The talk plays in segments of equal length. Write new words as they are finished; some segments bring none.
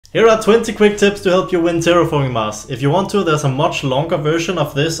Here are 20 quick tips to help you win Terraforming Mars. If you want to, there's a much longer version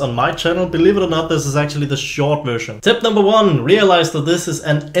of this on my channel. Believe it or not, this is actually the short version. Tip number 1, realize that this is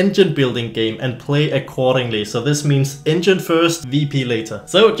an engine building game and play accordingly. So this means engine first, VP later.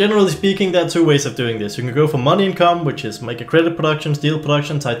 So generally speaking, there are two ways of doing this. You can go for money income, which is mega credit production, steel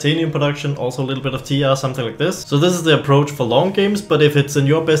production, titanium production, also a little bit of TR, something like this. So this is the approach for long games, but if it's in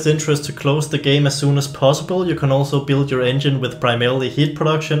your best interest to close the game as soon as possible, you can also build your engine with primarily heat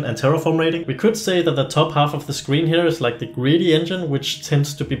production and terraform rating. We could say that the top half of the screen here is like the greedy engine, which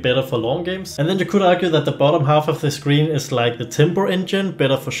tends to be better for long games. And then you could argue that the bottom half of the screen is like the tempo engine,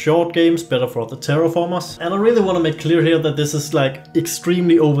 better for short games, better for the terraformers. And I really want to make clear here that this is like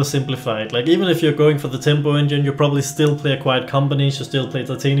extremely oversimplified. Like even if you're going for the tempo engine, you probably still play acquired companies, you still play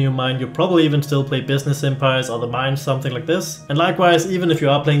titanium mine, you probably even still play business empires or the mines, something like this. And likewise, even if you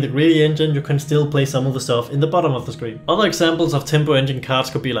are playing the greedy engine, you can still play some of the stuff in the bottom of the screen. Other examples of tempo engine cards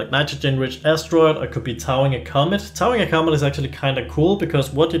could be like nitrogen-rich asteroid, or could be towing a comet. Towing a comet is actually kind of cool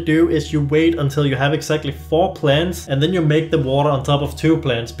because what you do is you wait until you have exactly 4 plants and then you make the water on top of 2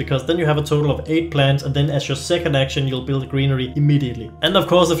 plants, because then you have a total of 8 plants, and then as your second action you'll build greenery immediately. And of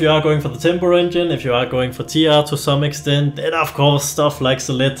course, if you are going for the tempo engine, if you are going for TR to some extent, then of course stuff like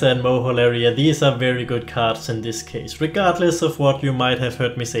Soletta and Moholaria, these are very good cards in this case, regardless of what you might have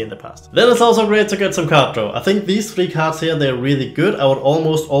heard me say in the past. Then it's also great to get some card draw. I think these 3 cards here, they're really good. I would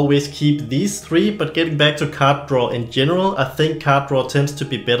almost always keep these 3, but getting back to card draw in general, I think card draw tends to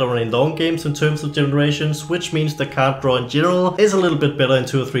be better in long games in terms of generations, which means the card draw in general is a little bit better in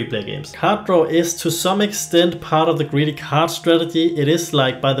 2 or 3 player games. Card draw is to some extent part of the greedy card strategy. It is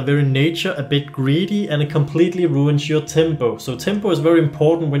like by the very nature a bit greedy, and it completely ruins your tempo. So tempo is very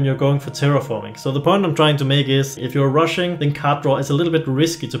important when you're going for terraforming. So the point I'm trying to make is if you're rushing, then card draw is a little bit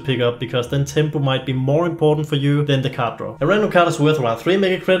risky to pick up, because then tempo might be more important for you than the card draw. A random card is worth around 3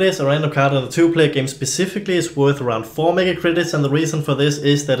 mega credits. A random card in a 2-player game specifically is worth around 4 mega credits, and the reason for this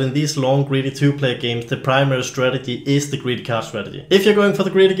is that in these long greedy 2-player games, the primary strategy is the greedy card strategy. If you're going for the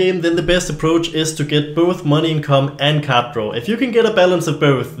greedy game, then the best approach is to get both money income and card draw. If you can get a balance of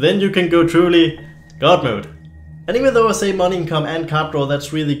both, then you can go truly God mode. And even though I say money income and card draw,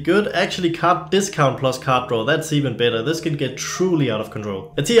 that's really good, actually card discount plus card draw, that's even better. This can get truly out of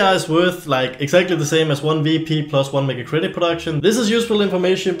control. A TR is worth like exactly the same as 1 VP plus 1 mega credit production. This is useful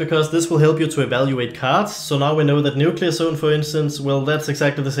information because this will help you to evaluate cards. So now we know that nuclear zone, for instance, well, that's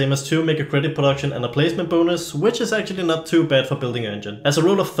exactly the same as 2 mega credit production and a placement bonus, which is actually not too bad for building an engine. As a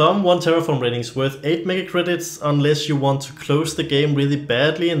rule of thumb, 1 terraform rating is worth 8 mega credits unless you want to close the game really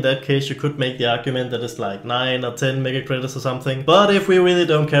badly. In that case, you could make the argument that it's like 9 or 10 mega credits or something. But if we really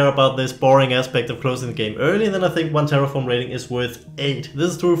don't care about this boring aspect of closing the game early, then I think 1 terraform rating is worth 8.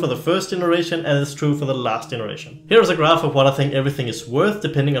 This is true for the first generation and it's true for the last generation. Here is a graph of what I think everything is worth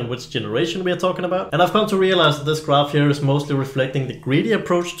depending on which generation we are talking about. And I've come to realize that this graph here is mostly reflecting the greedy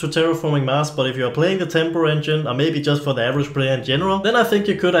approach to terraforming Mars, but if you are playing the tempo engine, or maybe just for the average player in general, then I think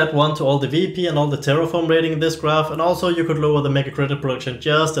you could add 1 to all the VP and all the terraform rating in this graph, and also you could lower the mega credit production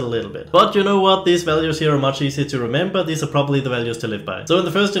just a little bit. But you know what, these values here are much easier to remember. These are probably the values to live by. So in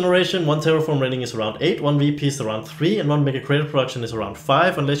the first generation, 1 terraform rating is around 8, 1 VP is around 3, and 1 mega credit production is around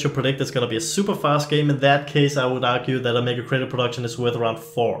 5, unless you predict it's gonna be a super fast game. In that case, I would argue that a mega credit production is worth around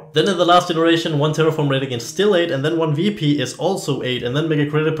 4. Then in the last generation, 1 terraform rating is still 8, and then 1 VP is also 8, and then mega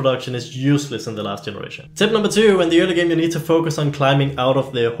credit production is useless in the last generation. Tip number 2, in the early game you need to focus on climbing out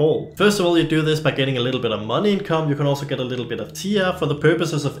of the hole. First of all, you do this by getting a little bit of money income. You can also get a little bit of TR. For the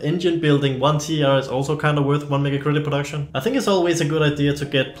purposes of engine building, 1 TR is also kind of worth 1 mega credit production. I think it's always a good idea to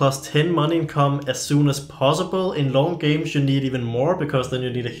get plus 10 money income as soon as possible. In long games you need even more, because then you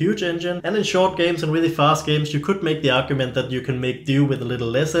need a huge engine, and in short games and really fast games you could make the argument that you can make do with a little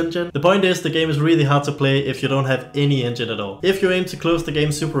less engine. The point is, the game is really hard to play if you don't have any engine at all. If you aim to close the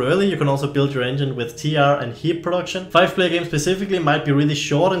game super early, you can also build your engine with TR and heat production. 5-player games specifically might be really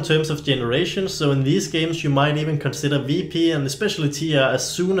short in terms of generations, so in these games you might even consider VP and especially TR as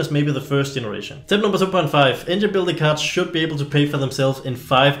soon as maybe the first generation. Tip number 2.5, engine building cards should be able to pay for themselves in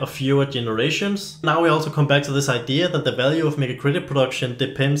 5 or fewer generations. Now we also come back to this idea that the value of mega credit production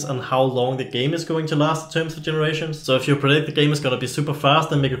depends on how long the game is going to last in terms of generations. So if you predict the game is going to be super fast,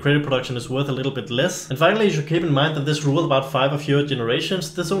 then mega credit production is worth a little bit less. And finally, you should keep in mind that this rule about 5 or fewer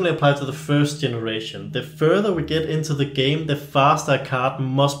generations, this only applies to the first generation. The further we get into the game, the faster a card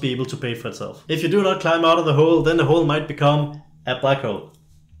must be able to pay for itself. If you do not climb out of the hole, then the hole might become a black hole.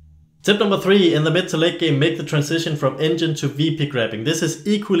 Tip number 3, in the mid to late game, make the transition from engine to VP grabbing. This is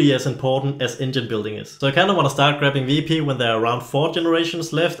equally as important as engine building is. So I kind of want to start grabbing VP when there are around 4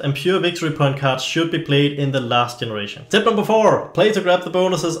 generations left, and pure victory point cards should be played in the last generation. Tip number 4, play to grab the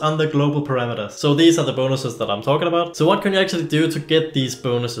bonuses on the global parameters. So these are the bonuses that I'm talking about. So what can you actually do to get these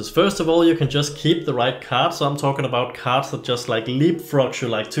bonuses? First of all, you can just keep the right cards. So I'm talking about cards that just like leapfrog you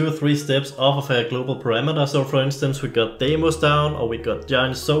like 2 or 3 steps off of a global parameter. So for instance, we got Deimos down, or we got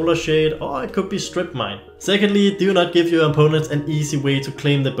Giant Solar Shade, or it could be Strip Mine. Secondly, do not give your opponents an easy way to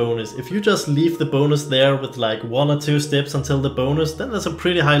claim the bonus. If you just leave the bonus there with like 1 or 2 steps until the bonus, then there's a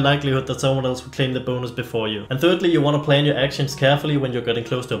pretty high likelihood that someone else will claim the bonus before you. And thirdly, you want to plan your actions carefully when you're getting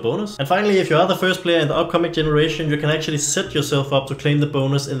close to a bonus. And finally, if you are the first player in the upcoming generation, you can actually set yourself up to claim the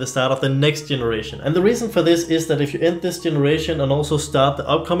bonus in the start of the next generation. And the reason for this is that if you end this generation and also start the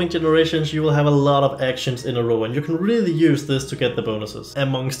upcoming generations, you will have a lot of actions in a row, and you can really use this to get the bonuses,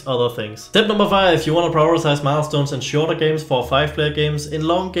 amongst other things. Tip number 5, you want to prioritize milestones in shorter games for 5-player games. In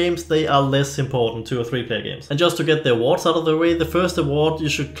long games, they are less important, 2 or 3-player games. And just to get the awards out of the way, the first award you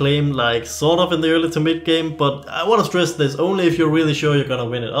should claim like sort of in the early to mid game, but I want to stress this only if you're really sure you're gonna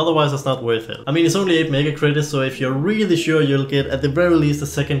win it, otherwise it's not worth it. I mean, it's only 8 mega credits, so if you're really sure you'll get at the very least a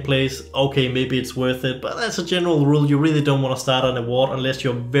 2nd place, okay, maybe it's worth it, but as a general rule, you really don't want to start an award unless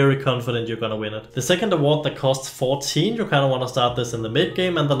you're very confident you're gonna win it. The second award that costs 14, you kind of want to start this in the mid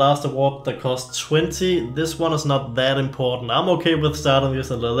game, and the last award that costs 20, this one is not that important. I'm okay with starting this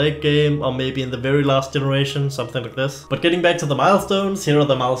in the late game or maybe in the very last generation, something like this. But getting back to the milestones, here are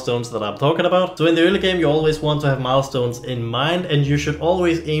the milestones that I'm talking about. So in the early game, you always want to have milestones in mind, and you should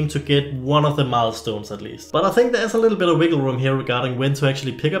always aim to get one of the milestones at least. But I think there's a little bit of wiggle room here regarding when to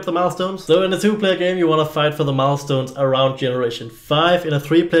actually pick up the milestones. So in a 2-player game, you want to fight for the milestones around generation 5. In a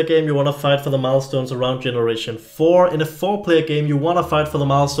 3-player game, you want to fight for the milestones around generation 4. In a 4-player game, you want to fight for the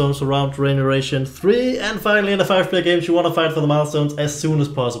milestones around generation 3. And finally, in a 5-player game, you want to fight for the milestones as soon as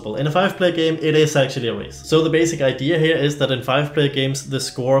possible. In a 5-player game, it is actually a race. So the basic idea here is that in 5-player games, the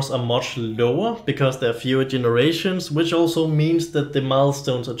scores are much lower because there are fewer generations, which also means that the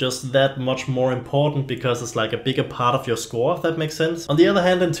milestones are just that much more important because it's like a bigger part of your score, if that makes sense. On the other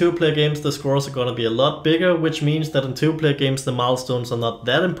hand, in 2-player games, the scores are going to be a lot bigger, which means that in 2-player games, the milestones are not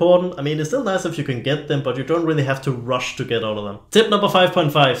that important. I mean, it's still nice if you can get them, but you don't really have to rush to get out of them. Tip number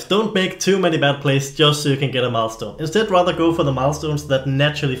 5.5, don't make too many bad plays just so you can get a milestone. Instead, rather go for the milestones that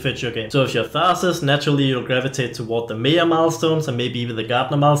naturally fit your game. So if you're Tharsis, naturally you'll gravitate toward the Maya milestones and maybe even the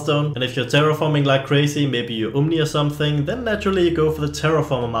Gardener milestone. And if you're terraforming like crazy, maybe you're Omni or something, then naturally you go for the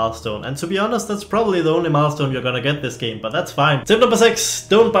Terraformer milestone. And to be honest, that's probably the only milestone you're gonna get this game, but that's fine. Tip number 6,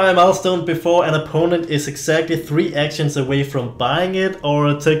 don't buy a milestone before an opponent is exactly 3 actions away from buying it,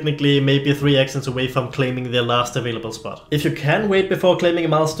 or technically maybe 3 actions away from claiming their last available spot. If you can wait before claiming a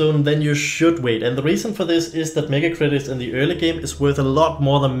milestone, then you should wait. And the reason for this is that mega credits in the early game is worth a lot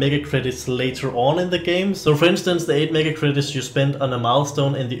more than mega credits later on in the game. So for instance, the 8 mega credits you spend on a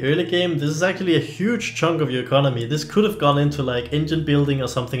milestone in the early game, this is actually a huge chunk of your economy. This could have gone into like engine building or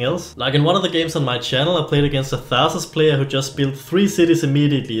something else. Like in one of the games on my channel, I played against a Tharsis player who just built 3 cities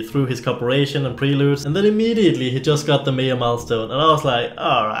immediately through his corporation and preludes, and then immediately he just got the mayor milestone, and I was like,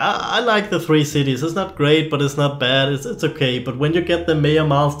 alright, I like the 3 cities. It's not great, but it's not bad. It's okay. But when you get the mayor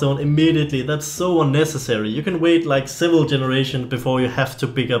milestone immediately, that's so unnecessary. You can wait like several generations before you have to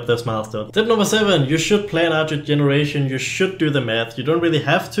pick up this milestone. Tip number 7, you should plan out your generation. You should do the math. You don't really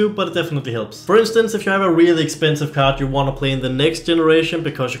have to, but it definitely helps. For instance, if you have a really expensive card you want to play in the next generation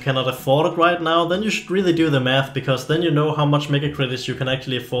because you cannot afford it right now, then you should really do the math, because then you know how much mega credits you can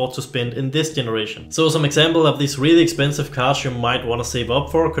actually afford to spend in this generation. So some example of these really expensive cards you might want to save up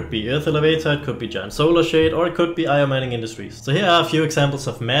for could be Earth Elevator, it could be Giant Solar Shade, or it could be Iron Mining Industries. So here are a few examples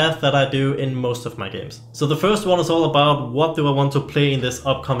of math that I do in most of my games. So the first one is all about what do I want to play in this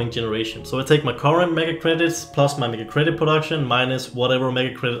upcoming generation. So I take my current mega credits plus my mega credit production minus whatever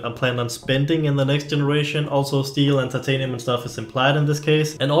mega credit I'm planning on spending in the next generation. Also steel and titanium and stuff is implied in this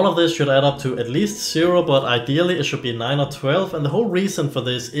case. And all of this should add up to at least 0, but ideally it should be 9 or 12. And the whole reason for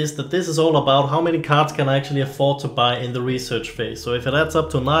this is that this is all about how many cards can I actually afford to buy in the research phase. So if it adds up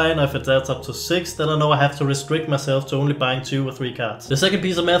to 9 or if it adds up to 6, then I know I have to restrict myself to only buying 2 or 3 cards. The second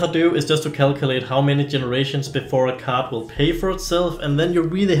piece of math I do is just to calculate how many generations before a card will pay for itself, and then you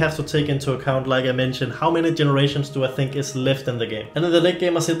really have to take into account, like I mentioned, how many generations do I think is left in the game. And in the late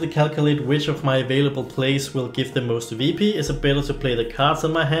game I simply calculate which of my available plays will give the most VP. Is it better to play the cards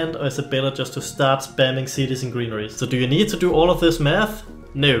in my hand, or is it better just to start spamming cities and greeneries? So do you need to do all of this math?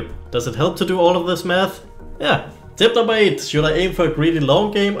 No. Does it help to do all of this math? Yeah. Tip number 8, should I aim for a greedy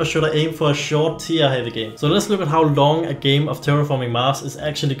long game or should I aim for a short tier heavy game? So let's look at how long a game of Terraforming Mars is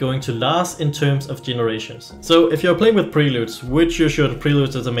actually going to last in terms of generations. So if you're playing with preludes, which you should,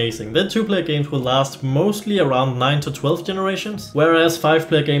 preludes is amazing, then 2-player games will last mostly around 9 to 12 generations, whereas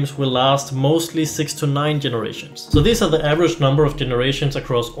 5-player games will last mostly 6 to 9 generations. So these are the average number of generations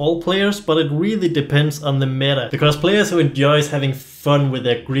across all players, but it really depends on the meta, because players who enjoy having fun with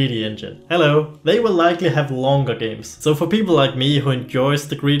their greedy engine, hello, they will likely have longer games. So for people like me who enjoys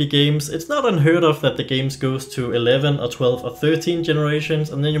the greedy games, it's not unheard of that the games goes to 11 or 12 or 13 generations,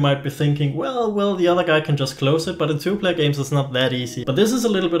 and then you might be thinking, well, the other guy can just close it, but in 2-player games it's not that easy. But this is a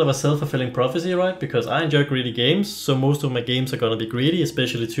little bit of a self-fulfilling prophecy, right? Because I enjoy greedy games, so most of my games are gonna be greedy,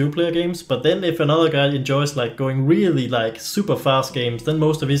 especially 2-player games. But then if another guy enjoys like going really like super fast games, then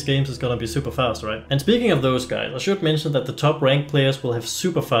most of his games is gonna be super fast, right? And speaking of those guys, I should mention that the top ranked players will have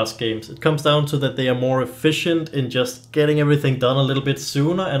super fast games. It comes down to that they are more efficient in just getting everything done a little bit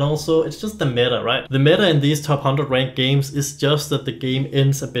sooner, and also it's just the meta, right? The meta in these top 100 ranked games is just that the game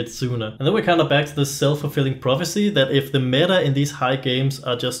ends a bit sooner. And then we're kind of back to this self-fulfilling prophecy that if the meta in these high games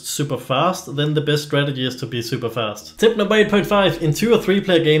are just super fast, then the best strategy is to be super fast. Tip number 8.5, in 2 or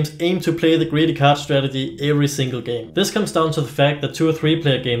 3-player games, aim to play the greedy card strategy every single game. This comes down to the fact that 2 or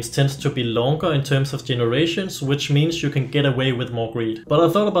 3-player games tends to be longer in terms of generations, which means you can get away with more greed. But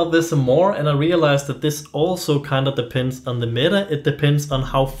I thought about this some more and I realized that this also kind of depends on the meta. It depends on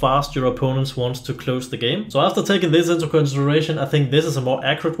how fast your opponents want to close the game. So after taking this into consideration, I think this is a more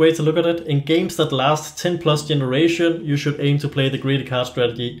accurate way to look at it. In games that last 10 plus generation, you should aim to play the greedy card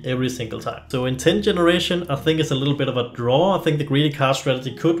strategy every single time. So in 10 generation, I think it's a little bit of a draw. I think the greedy card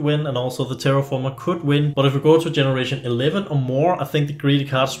strategy could win and also the Terraformer could win. But if we go to generation 11 or more, I think the greedy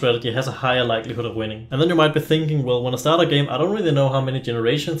card strategy has a higher likelihood of winning. And then you might be thinking, well, when I start a game, I don't really know how many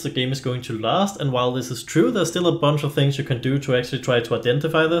generations the game is going to last, and while this is true, there's still a bunch of things you can do to actually try to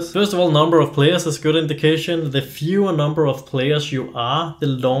identify this. First of all, number of players is a good indication. The fewer number of players you are, the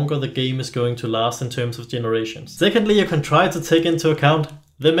longer the game is going to last in terms of generations. Secondly, you can try to take into account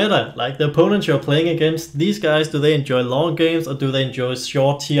the meta, like the opponents you're playing against. These guys, do they enjoy long games or do they enjoy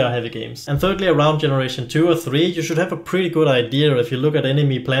short tier heavy games? And thirdly, around generation 2 or 3, you should have a pretty good idea. If you look at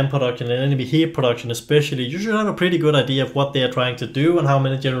enemy plant production and enemy heat production especially, you should have a pretty good idea of what they are trying to do and how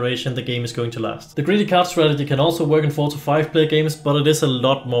many generations the game is going to last. The greedy card strategy can also work in 4 to 5 player games, but it is a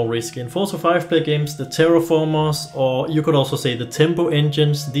lot more risky. In 4 to 5 player games, the Terraformers, or you could also say the tempo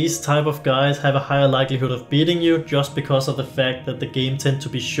engines, these type of guys have a higher likelihood of beating you just because of the fact that the game tends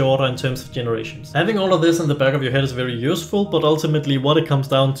to be shorter in terms of generations. Having all of this in the back of your head is very useful, but ultimately what it comes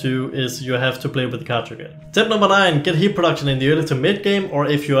down to is you have to play with the cards you get. Tip number 9, get heat production in the early to mid game, or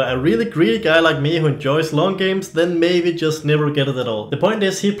if you're a really greedy guy like me who enjoys long games, then maybe just never get it at all. The point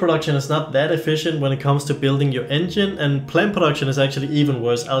is, heat production is not that efficient when it comes to building your engine, and plant production is actually even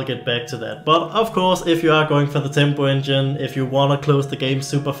worse. I'll get back to that. But of course, if you are going for the tempo engine, if you want to close the game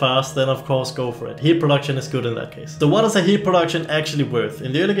super fast, then of course go for it. Heat production is good in that case. So what is a heat production actually worth?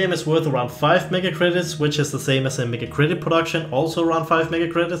 In the early game it's worth around 5 mega credits, which is the same as a mega credit production, also around 5 mega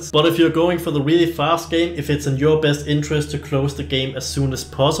credits. But if you're going for the really fast game, if it's in your best interest to close the game as soon as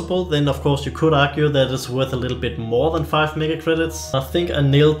possible, then of course you could argue that it's worth a little bit more than 5 mega credits. I think I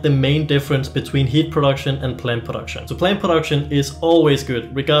nailed the main difference between heat production and plant production. So plant production is always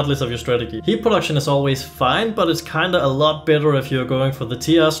good, regardless of your strategy. Heat production is always fine, but it's kinda a lot better if you're going for the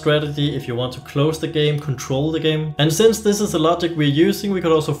TR strategy, if you want to close the game, control the game. And since this is the logic we're using, we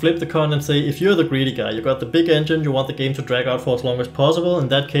could also flip the coin and say, if you're the greedy guy, you got the big engine, you want the game to drag out for as long as possible, in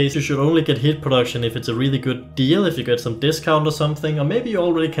that case you should only get heat production if it's a really good deal, if you get some discount or something, or maybe you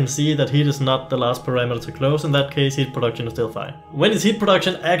already can see that heat is not the last parameter to close. In that case, heat production is still fine. When is heat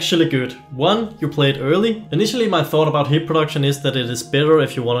production actually good? 1, you play it early. Initially my thought about heat production is that it is better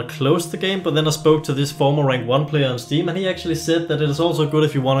if you want to close the game, but then I spoke to this former rank 1 player on Steam and he actually said that it is also good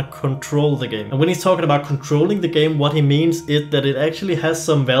if you want to control the game. And when he's talking about controlling the game, what he means is that it actually has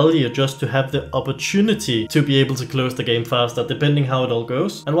some value just to have the opportunity to be able to close the game faster, depending how it all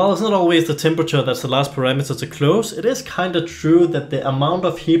goes. And while it's not always the temperature that's the last parameter to close, it is kind of true that the amount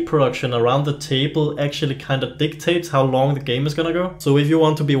of heat production around the table actually kind of dictates how long the game is gonna go. So if you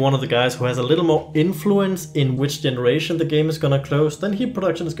want to be one of the guys who has a little more influence in which generation the game is gonna close, then heat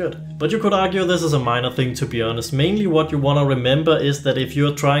production is good. But you could argue this is a minor thing, to be honest. Mainly what you want to remember is that if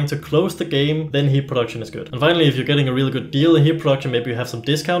you're trying to close the game, then heat production is good. And finally, if you're getting a really good deal in heat production, maybe maybe you have some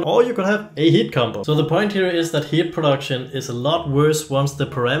discount, or you could have a heat combo. So the point here is that heat production is a lot worse once the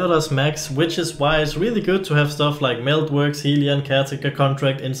parameters max, which is why it's really good to have stuff like Meltworks, Helion, Caretaker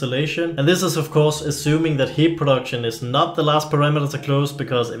Contract, Insulation. And this is of course assuming that heat production is not the last parameter to close,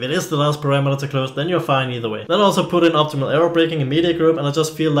 because if it is the last parameter to close, then you're fine either way. Then also put in optimal arrow breaking and media group, and I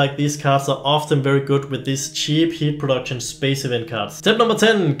just feel like these cards are often very good with these cheap heat production space event cards. Tip number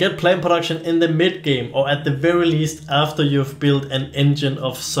 10, get plant production in the mid game, or at the very least after you've built an engine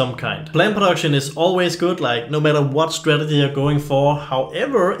of some kind. Plant production is always good, like no matter what strategy you're going for.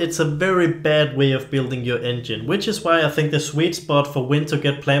 However, it's a very bad way of building your engine, which is why I think the sweet spot for when to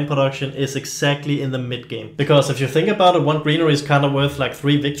get plant production is exactly in the mid game. Because if you think about it, one greenery is kind of worth like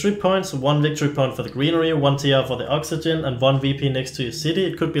 3 victory points, 1 victory point for the greenery, 1 TR for the oxygen, and 1 VP next to your city.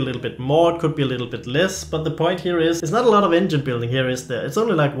 It could be a little bit more, it could be a little bit less, but the point here is, it's not a lot of engine building here, is there? It's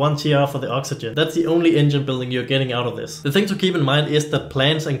only like 1 TR for the oxygen. That's the only engine building you're getting out of this. The thing to keep in mind is that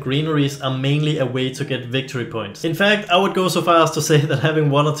plants and greeneries are mainly a way to get victory points. In fact, I would go so far as to say that having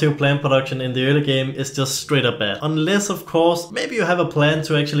 1 or 2 plant production in the early game is just straight up bad. Unless, of course, maybe you have a plan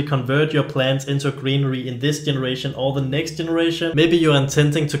to actually convert your plants into greenery in this generation or the next generation. Maybe you're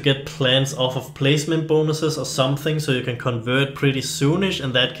intending to get plants off of placement bonuses or something, so you can convert pretty soonish.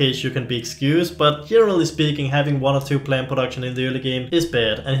 In that case, you can be excused, but generally speaking, having 1 or 2 plant production in the early game is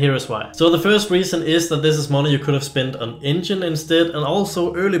bad, and here is why. So the first reason is that this is money you could have spent on engine instead, and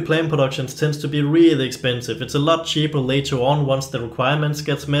also early plant productions tends to be really expensive. It's a lot cheaper later on once the requirements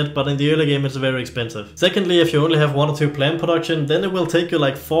gets met, but in the early game it's very expensive. Secondly, if you only have 1 or 2 plant production, then it will take you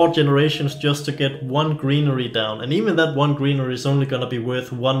like 4 generations just to get 1 greenery down, and even that 1 greenery is only gonna be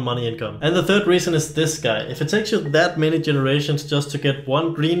worth 1 money income. And the third reason is this guy. If it takes you that many generations just to get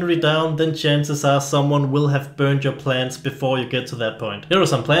 1 greenery down, then chances are someone will have burned your plants before you get to that point. Here are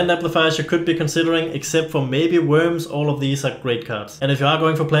some plant amplifiers you could be considering, except for maybe worms. All of these are great cards. And if you are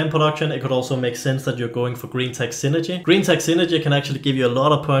going for plant production, it could also make sense that you're going for green tech synergy. Green tech synergy can actually give you a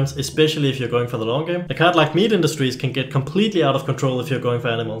lot of points, especially if you're going for the long game. A card like meat industries can get completely out of control if you're going for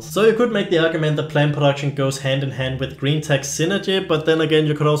animals. So you could make the argument that plant production goes hand in hand with green tech synergy, but then again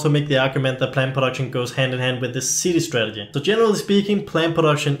you could also make the argument that plant production goes hand in hand with the city strategy. So generally speaking, plant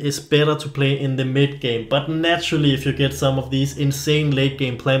production is better to play in the mid game, but naturally if you get some of these insane late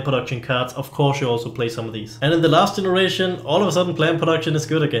game plant production cards, of course you also play some of these. And in the last generation, all of a sudden plant production is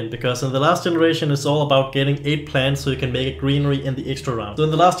good again, because in the last generation it's all about getting 8 plants so you can make a greenery in the extra round. So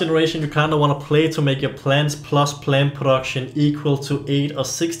in the last generation you kind of want to play to make your plants plus plant production equal to 8 or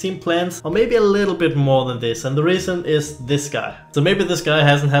 16 plants, or maybe a little bit more than this, and the reason is this guy. So maybe this guy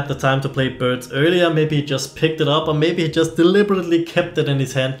hasn't had the time to play birds earlier, maybe he just picked it up, or maybe he just deliberately kept it in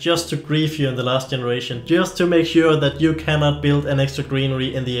his hand just to grief you in the last generation, just to make sure that you cannot build an extra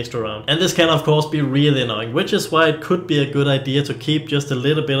greenery in the extra round. And this can of course be really annoying, which is why it could be a good idea to keep just a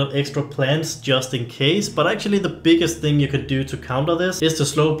little bit of extra plants just in case. But actually the biggest thing you could do to counter this is to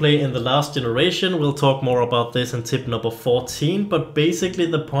slow play in the last generation. We'll talk more about this in tip number 14, but basically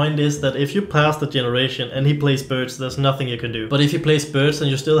the point is that if you pass the generation and he plays birds, there's nothing you can do. But if he plays birds and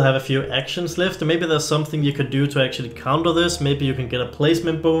you still have a few actions left, maybe there's something you could do to actually counter this. Maybe you can get a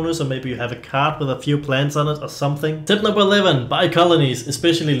placement bonus, or maybe you have a card with a few plants on it or something. Tip number 11, buy colonies,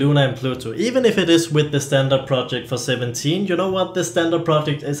 especially Luna and Pluto. Even if it is with the standard project for 17, you know what, the standard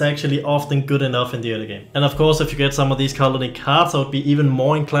project is actually often good enough in the early game. And of course if you get some of these colony cards, I would be even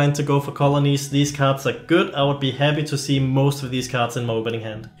more inclined to go for colonies. These cards are good. I would be happy to see most of these cards in my opening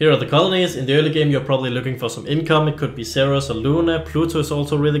hand. Here are the colonies. In the early game you're probably looking for some income. It could be Ceres or Luna. Pluto is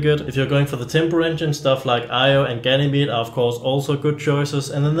also really good. If you're going for the temper engine, stuff like Io and Ganymede are of course also good choices.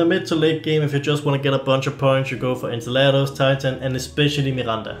 And in the mid to late game, if you just want to get a bunch of points, you go for Enceladus, Titan, and especially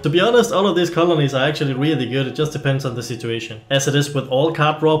Miranda. To be honest, all of these colonies are actually really good. It just depends on the situation. As it is with all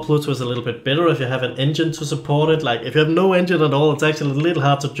card draw, Pluto is a little bit better if you have an engine to support it. Like if you have no engine at all, it's actually a little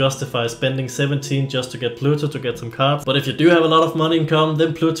hard to justify spending 17 just to get Pluto to get some cards. But if you do have a lot of money income,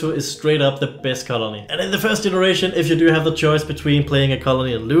 then Pluto is straight up the best colony. And in the first generation, if you do have the choice between playing a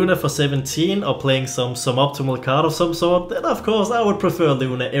colony in Luna for 17 or playing some optimal card of some sort, then of course I would prefer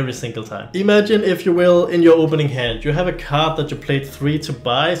Luna every single time. Imagine, if you will, in your opening hand, you have a card that you played 3 to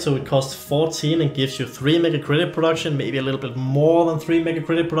buy, so it costs 14 and gives you 3 mega credit production, maybe a little bit more than 3 mega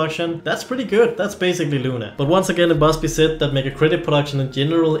credit production. That's pretty good. That's basically Luna. But once again, it must be said that mega credit production in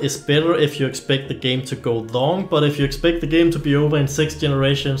general is better if you expect the game to go long, but if you expect the game to be over in 6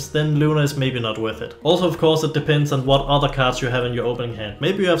 generations, then Luna is maybe not worth it. Also, of course, it depends on what other cards you have in your opening hand.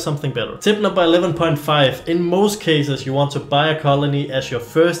 Maybe you have something better. Tip number 11.5. In most cases, you want to buy a colony as your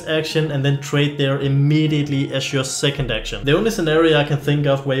first action and then trade there immediately as your second action. The only scenario I can think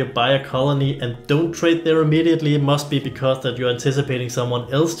of where you buy a colony and don't trade there immediately must be because that you're anticipating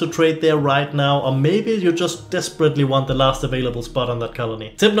someone else to trade there right now, or maybe you just desperately want the last available spot on that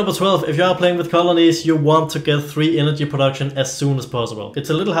colony. Tip number 12, if you are playing with colonies, you want to get 3 energy production as soon as possible. It's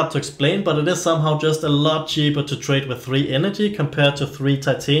a little hard to explain, but it is somehow just a lot cheaper to trade with 3 energy compared to 3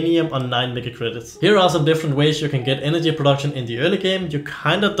 titanium on 9 mega credits. Here are some different ways you can get energy production in the early game. You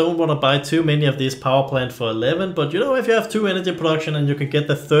kinda don't want to buy too many of these power plant for 11, but you know, if you have 2 energy production and you can get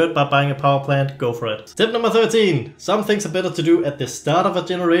the 3rd by buying a power plant, go for it. Tip number 13, some things are better to do at the start of a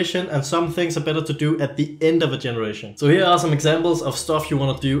generation and some things are better to do at the end of a generation. So here are some examples of stuff you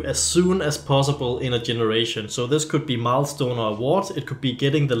want to do as soon as possible in a generation. So this could be milestone or awards, it could be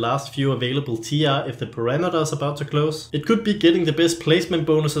getting the last few available TR if the parameter is about to close. It could be getting the best placement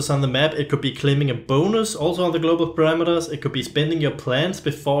bonuses on the map, it could be claiming a bonus also on the global parameters, it could be spending your plans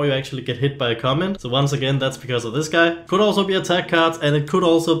before you actually get hit by a comment. So once again, that's because of this guy. Could also be attack cards, and it could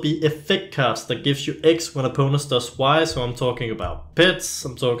also be effect cards that gives you X when opponents does Y. So I'm talking about pets,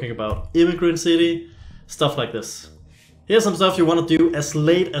 I'm talking about immigrant city, stuff like this. Here's some stuff you want to do as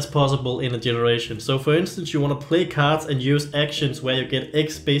late as possible in a generation. So for instance, you want to play cards and use actions where you get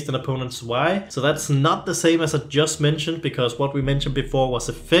X based on opponent's Y. So that's not the same as I just mentioned, because what we mentioned before was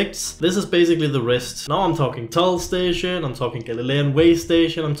effects. This is basically the rest. Now I'm talking Tull Station, I'm talking Galilean Way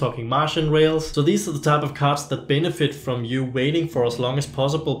Station, I'm talking Martian Rails. So these are the type of cards that benefit from you waiting for as long as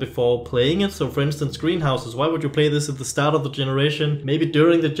possible before playing it. So for instance, greenhouses, why would you play this at the start of the generation? Maybe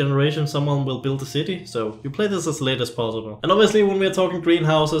during the generation someone will build a city, so you play this as late as possible. And obviously when we're talking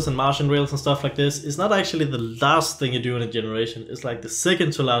greenhouses and Martian rails and stuff like this, it's not actually the last thing you do in a generation, it's like the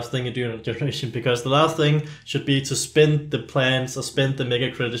second to last thing you do in a generation, because the last thing should be to spend the plans or spend the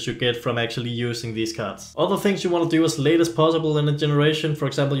mega credits you get from actually using these cards. Other things you want to do as late as possible in a generation, for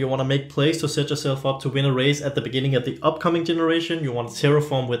example, you want to make plays to set yourself up to win a race at the beginning of the upcoming generation, you want to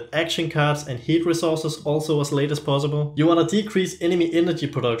terraform with action cards and heat resources also as late as possible. You want to decrease enemy energy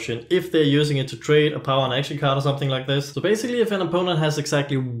production if they're using it to trade a power and action card or something like this. So basically, if an opponent has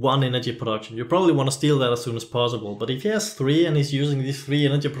exactly 1 energy production, you probably want to steal that as soon as possible. But if he has 3 and he's using these 3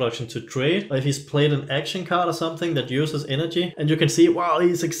 energy production to trade, or if he's played an action card or something that uses energy, and you can see, wow,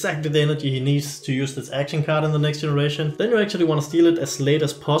 he's exactly the energy he needs to use this action card in the next generation, then you actually want to steal it as late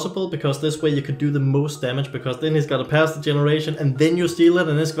as possible, because this way you could do the most damage, because then he's got to pass the generation and then you steal it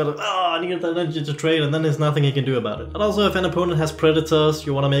and he's got to, I need that energy to trade, and then there's nothing he can do about it. And also, if an opponent has predators,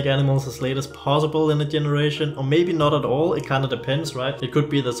 you want to make animals as late as possible in a generation, or maybe not at all. It kind of depends, right? It could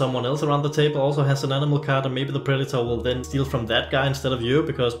be that someone else around the table also has an animal card, and maybe the predator will then steal from that guy instead of you,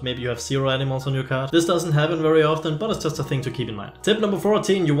 because maybe you have 0 animals on your card. This doesn't happen very often, but it's just a thing to keep in mind. Tip number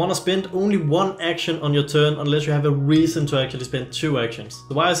 14, you want to spend only 1 action on your turn unless you have a reason to actually spend 2 actions.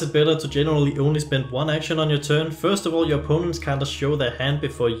 So why is it better to generally only spend 1 action on your turn? First of all, your opponents kind of show their hand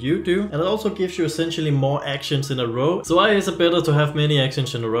before you do, and it also gives you essentially more actions in a row. So why is it better to have many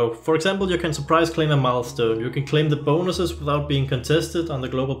actions in a row? For example, you can surprise claim a milestone, you can claim the bonuses without being contested on the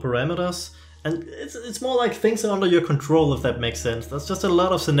global parameters. And it's more like things are under your control, if that makes sense. That's just a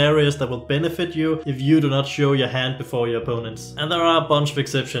lot of scenarios that will benefit you if you do not show your hand before your opponents. And there are a bunch of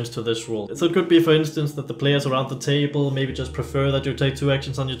exceptions to this rule. So it could be, for instance, that the players around the table maybe just prefer that you take 2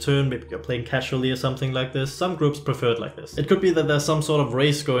 actions on your turn, maybe you're playing casually or something like this. Some groups prefer it like this. It could be that there's some sort of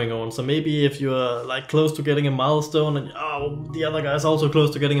race going on, so maybe if you're like close to getting a milestone and the other guy's also close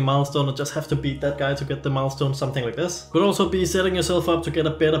to getting a milestone and just have to beat that guy to get the milestone, something like this. Could also be setting yourself up to get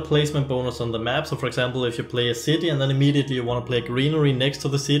a better placement bonus on the map. So for example, if you play a city and then immediately you want to play greenery next to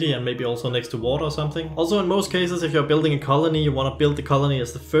the city and maybe also next to water or something. Also in most cases, if you're building a colony, you want to build the colony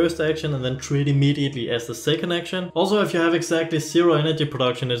as the first action and then trade immediately as the second action. Also, if you have exactly 0 energy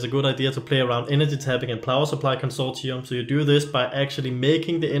production, it's a good idea to play around energy tapping and power supply consortium. So you do this by actually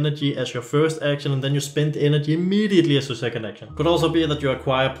making the energy as your first action and then you spend the energy immediately as your second action. Could also be that you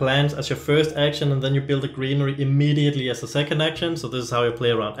acquire plants as your first action and then you build a greenery immediately as the second action. So this is how you play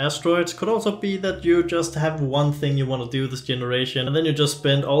around asteroids. Could also be that you just have 1 thing you want to do this generation and then you just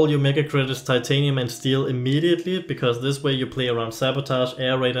spend all your mega credits titanium and steel immediately, because this way you play around sabotage,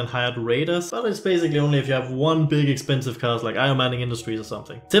 air raid and hired raiders. But it's basically only if you have 1 big expensive card like Iron Mining Industries or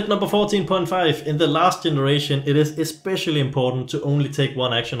something. Tip number 14.5, in the last generation it is especially important to only take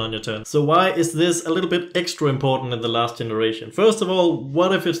 1 action on your turn. So why is this a little bit extra important in the last generation? First of all,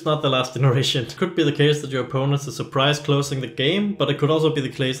 what if it's not the last generation? It could be the case that your opponent is surprise closing the game, but it could also be the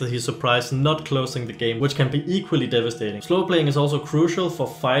case that he surprised otherwise not closing the game, which can be equally devastating. Slow playing is also crucial for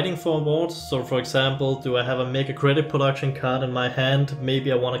fighting for awards. So for example, do I have a mega credit production card in my hand?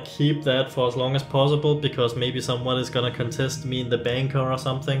 Maybe I want to keep that for as long as possible because maybe someone is gonna contest me in the banker or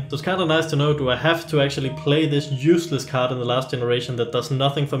something. So it's kind of nice to know, do I have to actually play this useless card in the last generation that does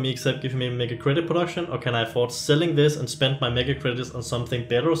nothing for me except give me mega credit production, or can I afford selling this and spend my mega credits on something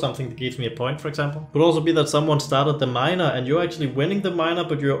better or something that gives me a point, for example? Could also be that someone started the miner and you're actually winning the miner,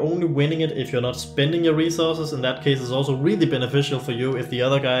 but you're only winning it if you're not spending your resources. In that case, it's also really beneficial for you if the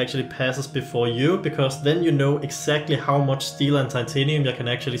other guy actually passes before you, because then you know exactly how much steel and titanium you can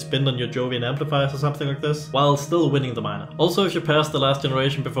actually spend on your Jovian amplifiers or something like this, while still winning the miner. Also, if you pass the last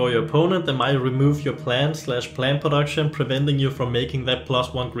generation before your opponent, they might remove your plant production, preventing you from making that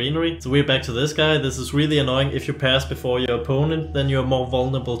 +1 greenery. So we're back to this guy. This is really annoying. If you pass before your opponent, then you're more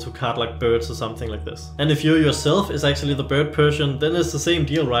vulnerable to card like birds or something like this. And if you yourself is actually the bird Persian, then it's the same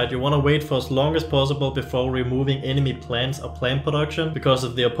deal, right? You want to wait for as long as possible before removing enemy plants or plant production, because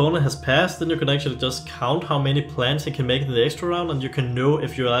if the opponent has passed, then you can actually just count how many plants he can make in the extra round, and you can know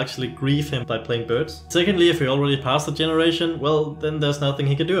if you actually grieve him by playing birds. Secondly, if you already passed the generation, well, then there's nothing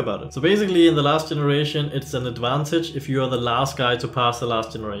he can do about it. So basically in the last generation, it's an advantage if you are the last guy to pass the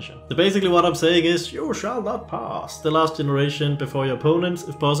last generation. So basically what I'm saying is, you shall not pass the last generation before your opponents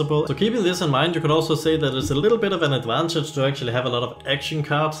if possible. So keeping this in mind, you could also say that it's a little bit of an advantage to actually have a lot of action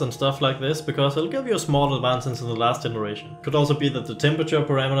cards and stuff like this, because it'll give you a small advantage in the last generation. Could also be that the temperature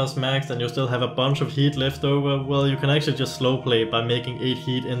parameters maxed and you still have a bunch of heat left over. Well, you can actually just slow play by making 8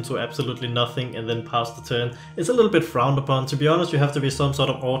 heat into absolutely nothing and then pass the turn. It's a little bit frowned upon. To be honest, you have to be some sort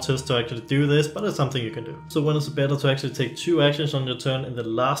of autist to actually do this, but it's something you can do. So when it's better to actually take 2 actions on your turn in the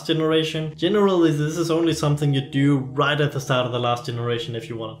last generation? Generally, this is only something you do right at the start of the last generation if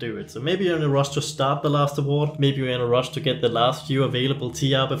you want to do it. So maybe you're in a rush to start the last award, maybe you're in a rush to get the last few available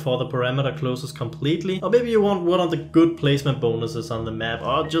TR before the parameter closes completely, or maybe you want one of the good placement bonuses on the map,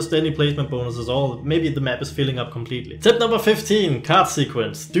 or just any placement bonuses, or maybe the map is filling up completely. Tip number 15, card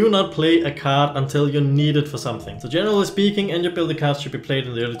sequence. Do not play a card until you need it for something. So generally speaking, engine building cards should be played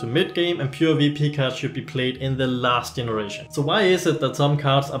in the early to mid game, and pure VP cards should be played in the last generation. So why is it that some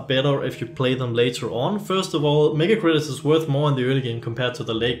cards are better if you play them later on? First of all, mega credits is worth more in the early game compared to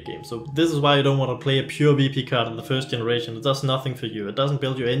the late game. So this is why you don't want to play a pure VP card in the first generation. It does nothing for you. It doesn't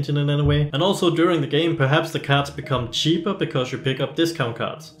build your engine in any way. And also during the game, perhaps the cards become cheaper because you pick up discount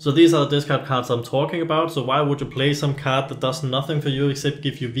cards. So these are the discount cards I'm talking about. So why would you play some card that does nothing for you except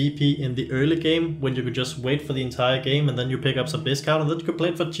give you VP in the early game, when you could just wait for the entire game and then you pick up some discount and then you could play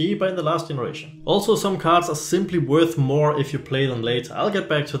it for cheaper in the last generation. Also, some cards are simply worth more if you play them later. I'll get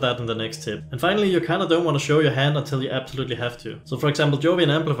back to that in the next tip. And finally, you kind of don't want to show your hand until you absolutely have to. So for example, Jovian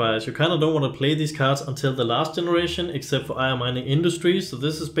amplifiers, you kind of don't want to play these cards until the last generation, except for iron mining industries. So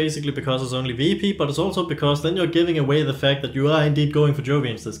this is basically because it's only VP, but it's also because then you're giving away the fact that you are indeed going for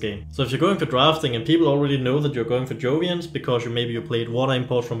Jovians this game. So if you're going for drafting and people already know that you're going for Jovians because maybe you played water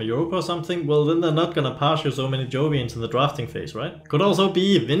import from Europa or something, well then they're not gonna pass you so many Jovians in the drafting phase, right? Could also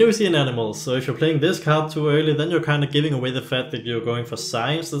be Venusian animals. So if you're playing this card too early, then you're kind of giving away the fact that you're going for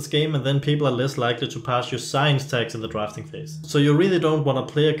science this game, and then people are less likely to pass your science tags in the drafting phase. So you really don't want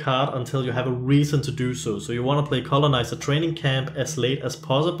to play a card until you have a reason to do so. So you want to play colonize a training camp as late as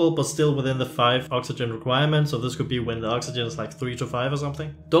possible, but still within the 5 oxygen requirements. So this could be when the oxygen is like 3 to 5 or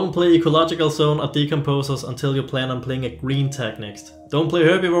something. Don't play ecological zone or decomposers until you plan on playing a green tag next. Don't play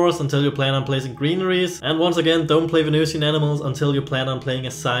herbivores until you plan on placing greeneries. And once again, don't play Venusian animals until you plan on playing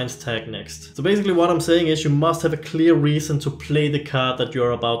a science tag next. So basically what I'm saying is you must have a clear reason to play the card that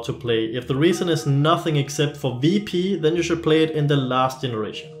you're about to play. If the reason is nothing except for VP, then you should play it in the last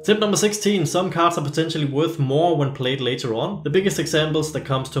generation. Tip number 16, some cards are potentially worth more when played later on. The biggest examples that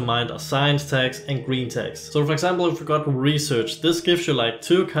comes to mind are science tags and green tags. So for example, if you got research, this gives you like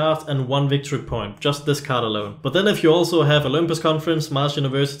 2 cards and 1 victory point, just this card alone. But then if you also have Olympus Conference, Mars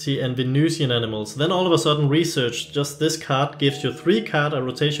University and Venusian animals, then all of a sudden research, just this card gives you 3 cards, a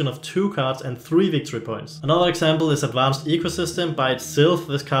rotation of 2 cards and 3 victory points. Another example is advanced ecosystem. By itself,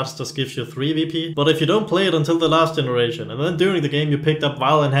 this card just gives you 3 VP. But if you don't play it until the last generation, and then during the game you picked up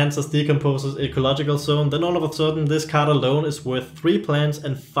Wild Enhancers, Decomposers, Ecological Zone, then all of a sudden this card alone is worth 3 plants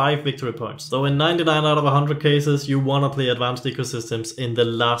and 5 victory points. So in 99 out of 100 cases, you wanna play advanced ecosystems in the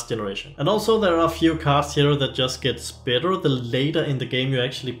last generation. And also there are a few cards here that just gets better the later in the game you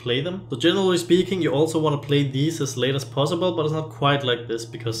actually play them. So generally speaking, you also want to play these as late as possible, but it's not quite like this,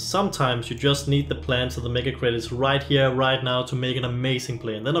 because sometimes you just need the plants or the mega credits right here, right now to make an amazing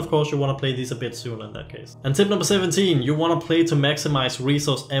play. And then of course you want to play these a bit sooner in that case. And tip number 17, you want to play to maximize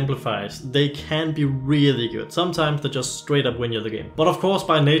resource amplifiers. They can be really good. Sometimes they just straight up win you the game. But of course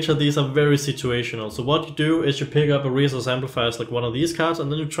course, by nature, these are very situational. So what you do is you pick up a resource amplifiers like one of these cards,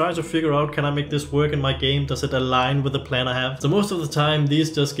 and then you try to figure out, can I make this work in my game? Does it align with the plan I have? So most of the time,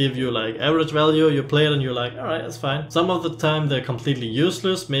 these just give you like average value. You play it and you're like, all right, that's fine. Some of the time they're completely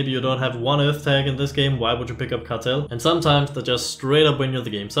useless. Maybe you don't have one earth tag in this game. Why would you pick up cartel? And sometimes they just straight up win you the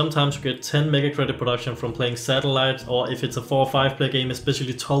game. Sometimes you get 10 mega credit production from playing satellite, or if it's a 4 or 5 player game,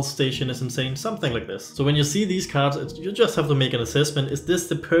 especially Tull Station is insane, something like this. So when you see these cards, you just have to make an assessment. Is this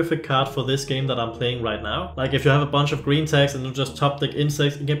the perfect card for this game that I'm playing right now? Like if you have a bunch of green tags and you just top deck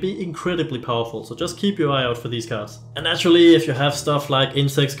insects, it can be incredibly powerful. So just keep your eye out for these cards. And naturally, if you have stuff like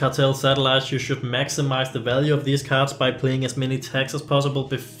insects, cartel, satellites, you should maximize the value of these cards by playing as many tags as possible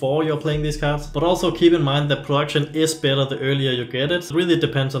before you're playing these cards. But also keep in mind that production is better the earlier you get it. It really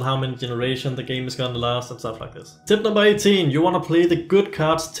depends on how many generations the game is gonna last and stuff like this. Tip number 18, you want to play the good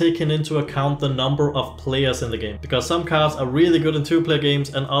cards taking into account the number of players in the game. Because some cards are really good in 2-player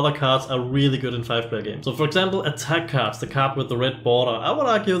games and other cards are really good in 5-player games. So for example, attack cards, the card with the red border, I would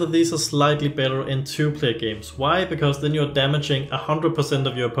argue that these are slightly better in 2-player games. Why? Because then you're damaging 100%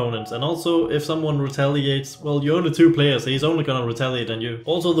 of your opponents. And also if someone retaliates, well, you're only 2 players, so he's only gonna retaliate on you.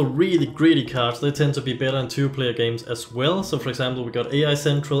 Also the really greedy cards, they tend to be better in 2-player games as well. So for example, we got AI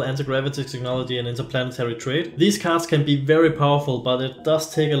Central, Anti-Gravity Technology and Interplanetary Trade. These cards can be very powerful, but it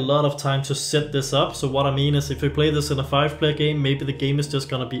does take a lot of time to set this up. So what I mean is if you play this in a 5-player game, maybe the game is just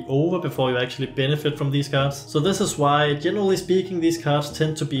gonna be over before you actually benefit from these cards. So this is why, generally speaking, these cards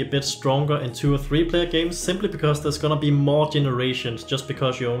tend to be a bit stronger in 2 or 3-player games, simply because there's gonna be more generations just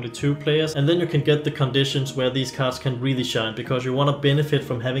because you're only 2 players, and then you can get the conditions where these cards can really shine, because you want to benefit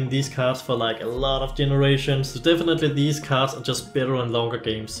from having these cards for like a lot of generations. So definitely these cards are just better in longer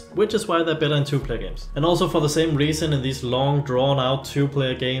games, which is why they're better in 2-player games. And also for the same reason, in these long drawn out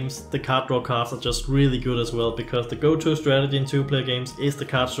 2-player games, the card draw cards are just really good as well, because the go-to strategy in 2-player games is the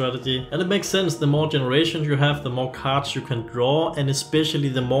card strategy. And it makes sense, the more generations you have, the more cards you can draw, and especially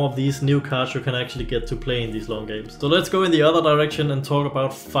the more of these new cards you can actually get to play in these long games. So let's go in the other direction and talk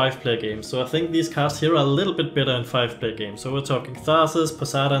about 5-player games. So I think these cards here are a little bit better in 5-player games. So we're talking Tharsis,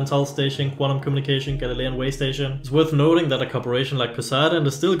 Poseidon, Tull Station, Quantum Communication, Galilean Way Station. It's worth noting that a corporation like Poseidon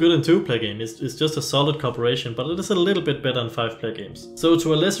is still good in 2-player games. It's just a solid corporation, but it is a little bit better in 5-player games. So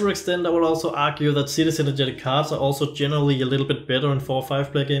to a lesser extent, I would also argue that city synergetic cards are also generally a little bit better in 4 or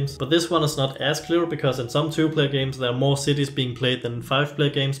 5-player games. But this one is not as clear, because in some 2-player games there are more cities being played than in 5-player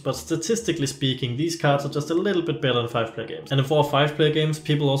games, but statistically speaking, these cards are just a little bit better in 5-player games. And in 4 or 5-player games,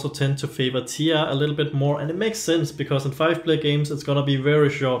 people also tend to favor TR a little bit more, and it makes sense, because in 5-player games it's gonna be very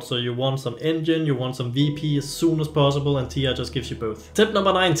short, so you want some engine, you want some VP as soon as possible, and TR just gives you both. Tip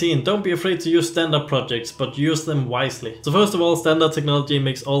number 19, don't be afraid to use standard projects, but use them wisely. So first of all, standard technology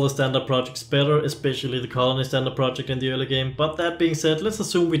makes all the standard projects better, especially the colony standard project in the early game. But that being said, let's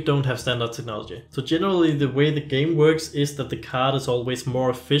assume we don't have standard technology. So generally the way the game works is that the card is always more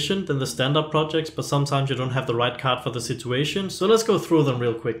efficient than the standard projects, but sometimes you don't have the right card for the situation. So let's go through them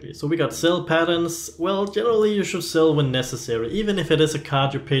real quickly. So we got sell patterns. Well, generally you should sell when necessary, even if it is a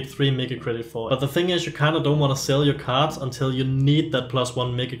card you paid 3 mega credit for. But the thing is, you kind of don't want to sell your cards until you need that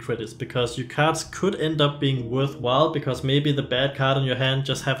 +1 mega credits, because your cards could end up being worthwhile, because maybe the bad card in your hand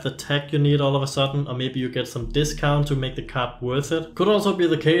just have the tag you need all of a sudden, or maybe you get some discount to make the card worth it. Could also be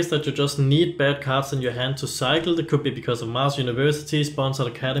the case that you just need bad cards in your hand to cycle. It could be because of Mars University, sponsored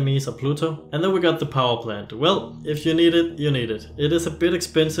academies, or Pluto. And then we got the power plant. Well, if you need it, you need it. It is a bit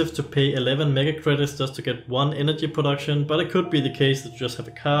expensive to pay 11 mega credits just to get 1 energy production, but it could be the case that you just have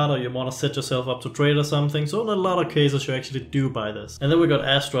a card, or you want to set yourself up to trade or something. So in a lot of cases you actually do buy this. And then we got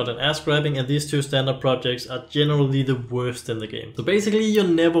Asteroid and Ass Grabbing, and these 2 standard projects are generally the worst in the game. So basically you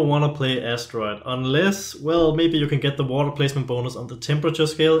never want to play Asteroid unless, well, maybe you can get the water placement bonus on the temperature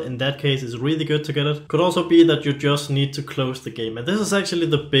scale. In that case it's really good to get it. Could also be that you just need to close the game, and this is actually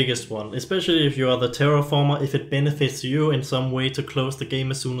the biggest one, especially if you are the terraformer. If it benefits you in some way to close the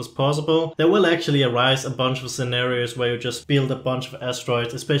game as soon as possible, there will actually arise a bunch of scenarios where you just build a bunch of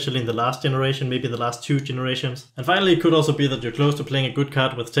asteroids, especially in the last generation, maybe the last 2 generations. And finally, it could also be that you're close to playing a good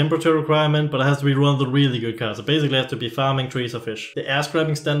card with temperature requirement, but it has to be one of the really good cards. So basically you have to be farming trees or fish. The ass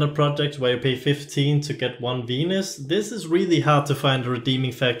grabbing standard project, where you pay 15 to get 1 Venus, this is really hard to find a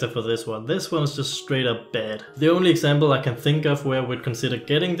redeeming factor for this one. This one is just straight up bad. The only example I can think of where I would consider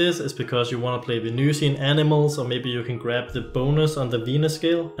getting this is because you want to play Venusian animals, or maybe you can grab the bonus on the Venus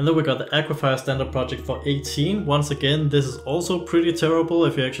scale. And then we got the Aquafire standard project for 18. Once again, this is also pretty terrible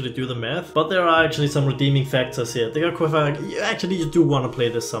if you actually do the math, but there are actually some redeeming factors here. The Aquafire, you do want to play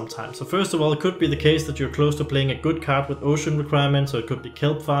this sometime. So first of all, it could be the case that you're close to playing a good card with ocean requirements, so it could be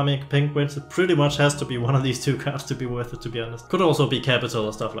kelp farming, penguins. It pretty much has to be one of these 2 cards to be worth it, to be honest. honest. Could also be capital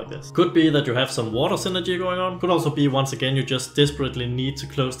or stuff like this. Could be that you have some water synergy going on. Could also be, once again, you just desperately need to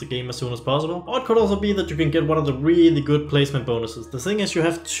close the game as soon as possible. Or it could also be that you can get one of the really good placement bonuses. The thing is, you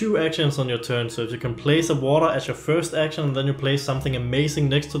have 2 actions on your turn, so if you can place a water as your first action and then you place something amazing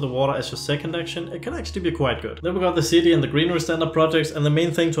next to the water as your second action, it can actually be quite good. Then we got the city and the greenery standard projects, and the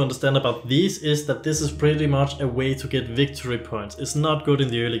main thing to understand about these is that this is pretty much a way to get victory points. It's not good in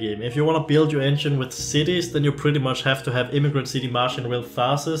the early game. If you want to build your engine with cities, then you pretty much have to have Immigrant City, Martian Real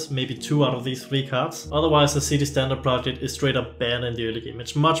Farces, maybe 2 out of these 3 cards. Otherwise, the city standard project is straight up banned in the early game.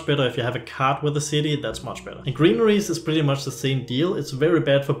 It's much better if you have a card with a city, that's much better. And greeneries is pretty much the same deal. It's very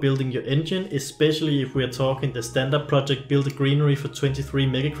bad for building your engine, especially if we are talking the standard project build a greenery for 23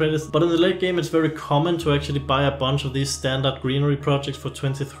 mega credits. But in the late game, it's very common to actually buy a bunch of these standard greenery projects for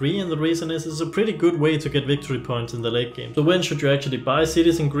 23, and the reason is it's a pretty good way to get victory points in the late game. So when should you actually buy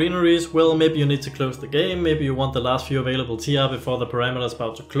cities and greeneries? Well, maybe you need to close the game, maybe you want the last few available TR before the parameter is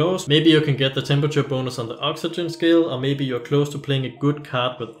about to close, maybe you can get the temperature bonus on the oxygen skill, or maybe you're close to playing a good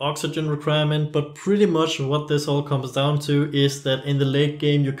card with oxygen requirement. But pretty much what this all comes down to is that in the late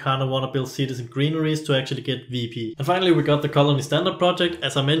game you kind of want to build cities and greeneries to actually get VP. And finally we got the colony standard project.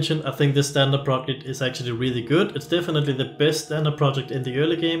 As I mentioned, I think this standard project is actually really good. It's definitely the best standard project in the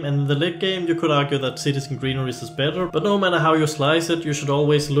early game, and in the late game you could argue that cities and greeneries is better. But no matter how you slice it, you should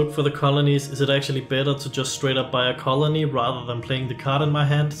always look for the colonies. Is it actually better to just straight up buy a colony rather than playing the card in my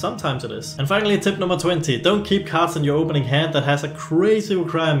hand? Sometimes it is. And finally, tip number 20, don't keep cards in your opening hand that has a crazy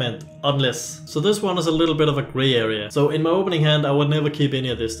requirement. Unless. So this one is a little bit of a gray area. So in my opening hand I would never keep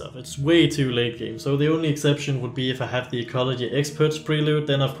any of this stuff. It's way too late game. So the only exception would be if I have the Ecology Experts prelude,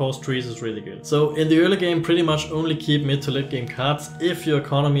 then of course trees is really good. So in the early game pretty much only keep mid to late game cards if your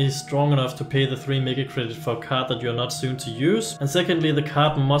economy is strong enough to pay the 3 mega credit for a card that you're not soon to use. And secondly, the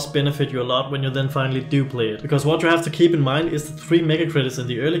card must benefit you a lot when you then finally do play it. Because what you have to keep in mind is that 3 mega credits in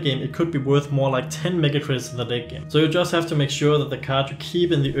the early game, it could be worth more like 10 mega credits in the late game. So you just have to make sure that the card you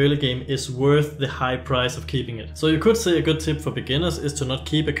keep in the early game is worth the high price of keeping it. So you could say a good tip for beginners is to not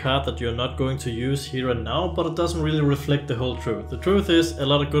keep a card that you're not going to use here and now, but it doesn't really reflect the whole truth. The truth is a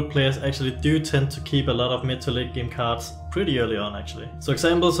lot of good players actually do tend to keep a lot of mid to late game cards pretty early on actually. So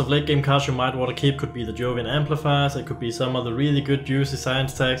examples of late game cards you might want to keep could be the Jovian Amplifiers, it could be some of the really good juicy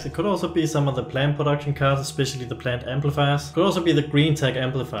science tags, it could also be some of the plant production cards, especially the plant amplifiers. It could also be the green tag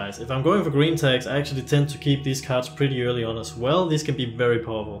amplifiers. If I'm going for green tags, I actually tend to keep these cards pretty early on as well. These can be very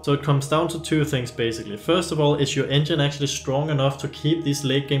powerful. So it comes down to 2 things basically. First of all, is your engine actually strong enough to keep these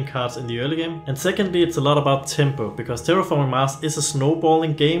late game cards in the early game? And secondly, it's a lot about tempo, because Terraforming Mars is a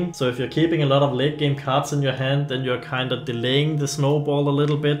snowballing game. So if you're keeping a lot of late game cards in your hand, then you're kind of delaying the snowball a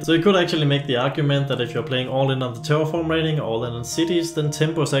little bit. So you could actually make the argument that if you're playing all in on the Terraform rating, all in on cities, then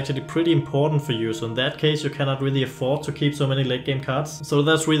tempo is actually pretty important for you. So in that case, you cannot really afford to keep so many late game cards. So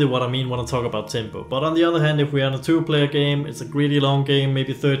that's really what I mean when I talk about tempo. But on the other hand, if we are in a 2-player game, it's a greedy long game,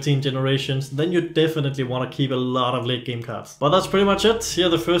 maybe 13 generations, then you definitely want to keep a lot of late game cards. But that's pretty much it. Here are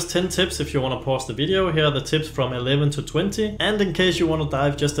the first 10 tips if you want to pause the video. Here are the tips from 11 to 20. And in case you want to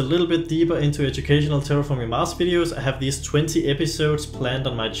dive just a little bit deeper into educational Terraforming Mars videos, I have these 20 episodes planned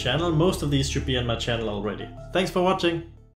on my channel. Most of these should be on my channel already. Thanks for watching.